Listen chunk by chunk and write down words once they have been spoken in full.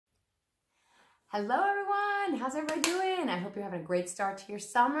Hello everyone, how's everybody doing? I hope you're having a great start to your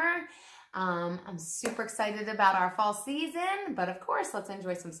summer. I'm super excited about our fall season, but of course, let's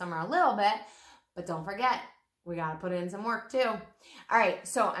enjoy some summer a little bit. But don't forget, we gotta put in some work too. All right,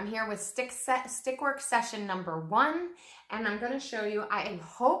 so I'm here with Stickwork Session number 1, and I'm gonna show you, I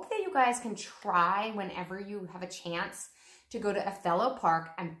hope that you guys can try whenever you have a chance to go to Othello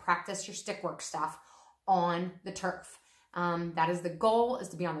Park and practice your stickwork stuff on the turf. That is the goal, is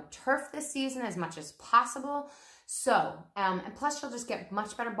to be on the turf this season as much as possible. So, and plus you'll just get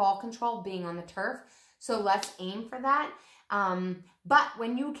much better ball control being on the turf. So let's aim for that. But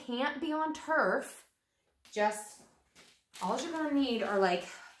when you can't be on turf, just, all you're gonna need are like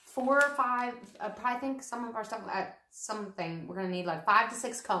 4 or 5, I think some of our stuff, we're gonna need like 5 to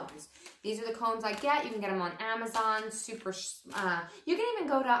 6 cones. These are the cones I get. You can get them on Amazon, super, you can even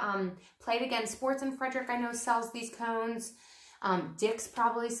go to Play It Again Sports in Frederick, I know sells these cones. Dick's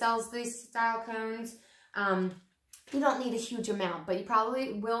probably sells these style cones. You don't need a huge amount, but you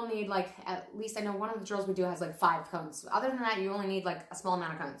probably will need like, at least I know one of the drills we do has like 5 cones. Other than that, you only need like a small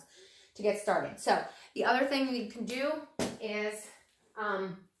amount of cones to get started. So the other thing you can do is,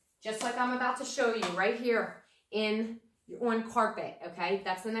 just like I'm about to show you right here on carpet, okay?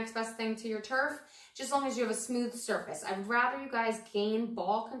 That's the next best thing to your turf, just as long as you have a smooth surface. I would rather you guys gain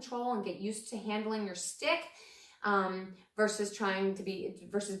ball control and get used to handling your stick versus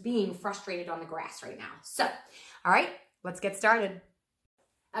being frustrated on the grass right now. So, all right, let's get started.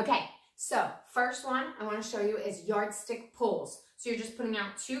 Okay, so first one I want to show you is yardstick pulls. So you're just putting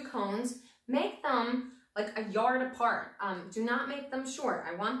out 2 cones. Make them like a yard apart. Do not make them short.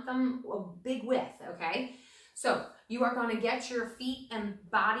 I want them a big width, okay? So you are going to get your feet and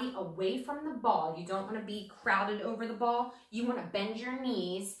body away from the ball. You don't want to be crowded over the ball. You want to bend your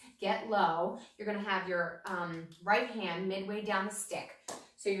knees, get low. You're going to have your right hand midway down the stick.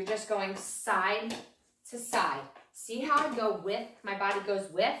 So you're just going side to side. See how I go with, my body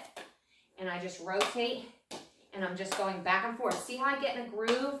goes with, and I just rotate, and I'm just going back and forth. See how I get in a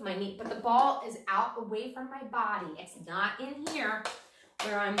groove? My knee, but the ball is out away from my body. It's not in here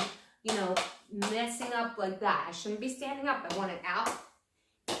where I'm, you know, messing up like that. I shouldn't be standing up. I want it out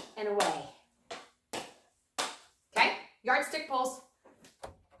and away. Okay, yardstick pulls.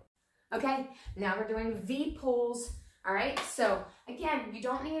 Okay, now we're doing V pulls. All right, so again, you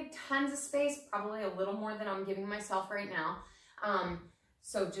don't need tons of space, probably a little more than I'm giving myself right now.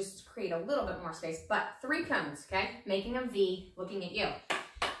 So just create a little bit more space, but 3 cones, okay? Making a V, looking at you.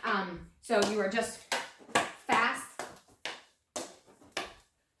 So you are just fast,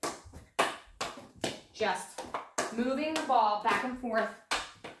 just moving the ball back and forth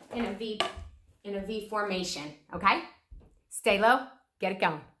in a V formation, okay? Stay low, get it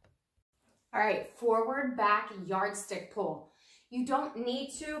going. All right, forward, back, yardstick pull. You don't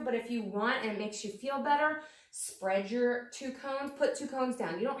need to, but if you want and it makes you feel better, spread your 2 cones, put 2 cones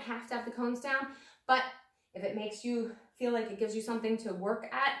down. You don't have to have the cones down, but if it makes you feel like it gives you something to work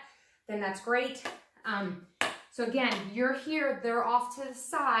at, then that's great. So again, you're here, they're off to the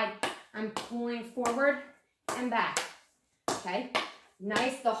side. I'm pulling forward and back, okay?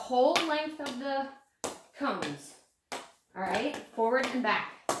 Nice, the whole length of the cones. All right, forward and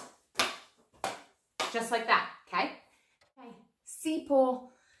back. Just like that, okay? Okay, C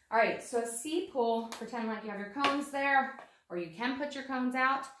pull. All right, so a C pull, pretend like you have your cones there, or you can put your cones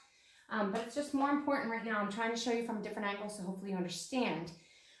out, but it's just more important right now. I'm trying to show you from a different angle, so hopefully you understand.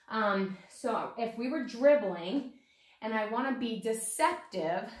 So if we were dribbling, and I want to be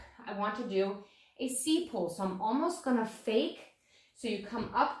deceptive, I want to do a C pull. So I'm almost going to fake. So you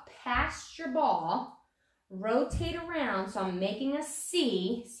come up past your ball, rotate around. So I'm making a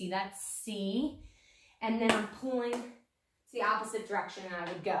C. See that C? And then I'm pulling the opposite direction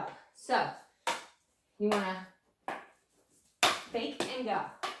I would go. So you want to fake and go.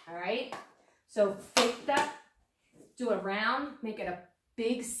 All right? So fake that, do a round, make it a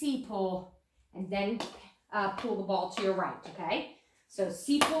big C pull, and then pull the ball to your right, okay? So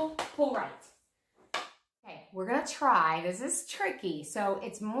C pull, pull right. Okay, we're gonna try, this is tricky, so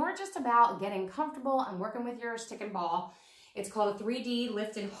it's more just about getting comfortable and working with your stick and ball. It's called a 3D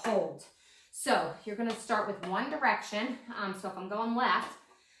lift and hold. So you're gonna start with one direction. So if I'm going left,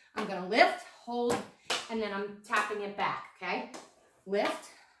 I'm gonna lift, hold, and then I'm tapping it back, okay? Lift,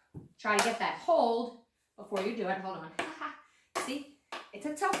 try to get that hold before you do it, hold on. See, it's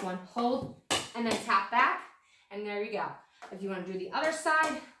a tough one. Hold, and then tap back, and there you go. If you want to do the other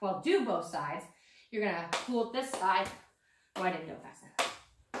side, well, do both sides. You're going to pull it this side. Oh, I didn't do it fast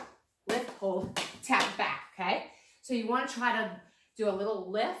enough. Lift, hold, tap it back, okay? So you want to try to do a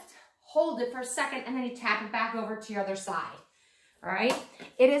little lift, hold it for a second, and then you tap it back over to your other side. all right?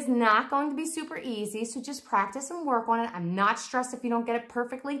 It is not going to be super easy, so just practice and work on it. I'm not stressed if you don't get it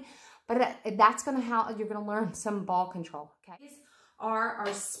perfectly, but that's gonna how you're gonna learn some ball control, okay? These are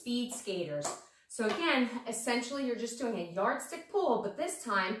our speed skaters. So again, essentially you're just doing a yardstick pull, but this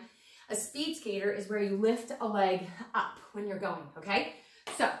time a speed skater is where you lift a leg up when you're going, okay?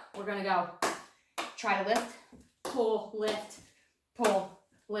 So we're gonna go try to lift, pull, lift, pull,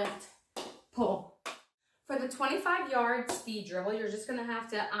 lift, pull. For the 25-yard speed dribble, you're just gonna have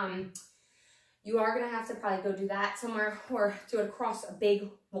to, you are gonna have to probably go do that somewhere or do it across a big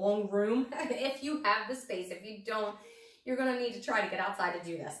long room if you have the space. If you don't, you're gonna need to try to get outside to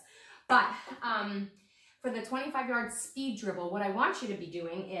do this. But for the 25-yard speed dribble, what I want you to be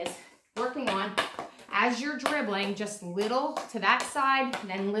doing is working on, as you're dribbling, just little to that side,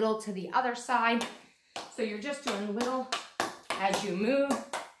 then little to the other side. So you're just doing little as you move,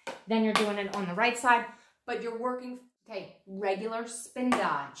 then you're doing it on the right side, but you're working, okay, regular spin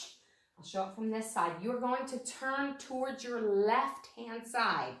dodge. I'll show it from this side. You're going to turn towards your left-hand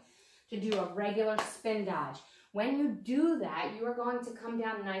side to do a regular spin dodge. When you do that, you are going to come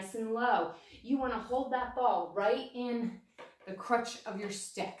down nice and low. You want to hold that ball right in the crutch of your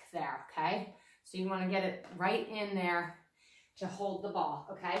stick there, okay? So you want to get it right in there to hold the ball,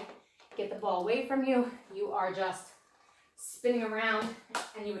 okay? Get the ball away from you. You are just spinning around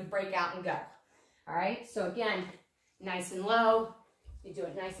and you would break out and go. All right, so again, nice and low. You do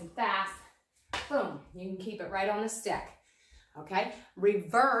it nice and fast. Boom, you can keep it right on the stick, okay?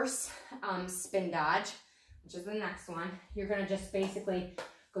 Reverse spin dodge, which is the next one. You're gonna just basically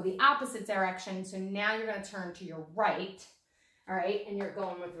go the opposite direction. So now you're gonna turn to your right, all right? And you're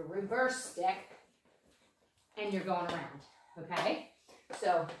going with the reverse stick and you're going around, okay?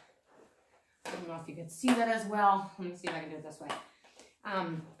 So I don't know if you can see that as well. Let me see if I can do it this way.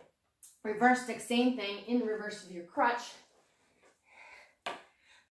 Reverse stick, same thing, in reverse of your crutch.